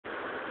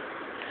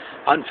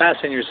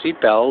Unfasten your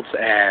seatbelts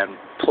and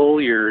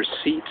pull your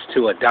seats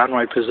to a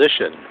downright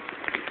position.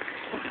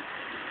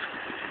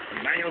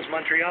 EMMANUELS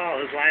Montreal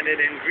has landed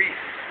in Greece,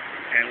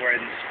 and we're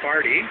in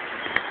Sparti,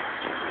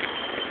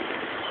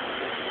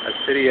 a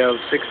city of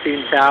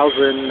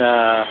 16,000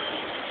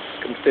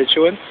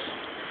 constituents,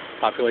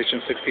 population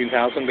of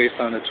 16,000 based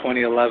on the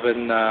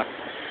 2011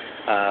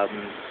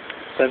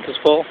 census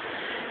poll.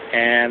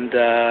 And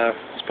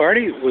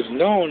Sparti was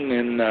known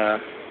in the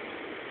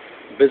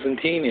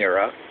Byzantine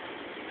era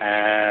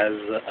as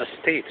a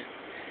state,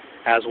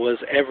 as was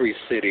every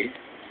city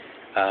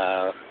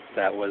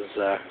that was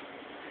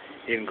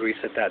in Greece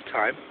at that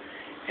time.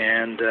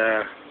 And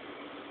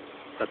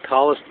the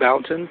tallest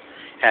mountain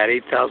at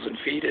 8,000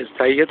 feet is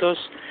Taygetos,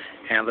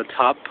 and the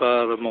top,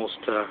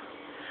 the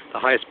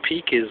highest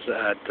peak is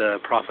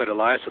at Prophet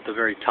Elias at the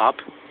very top.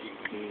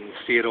 You can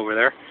see it over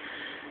there.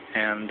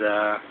 And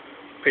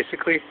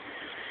basically,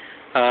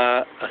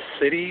 a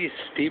city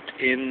steeped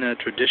in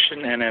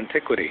tradition and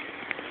antiquity.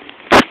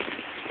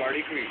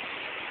 Sparti, Greece.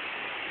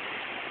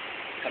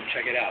 Come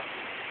check it out.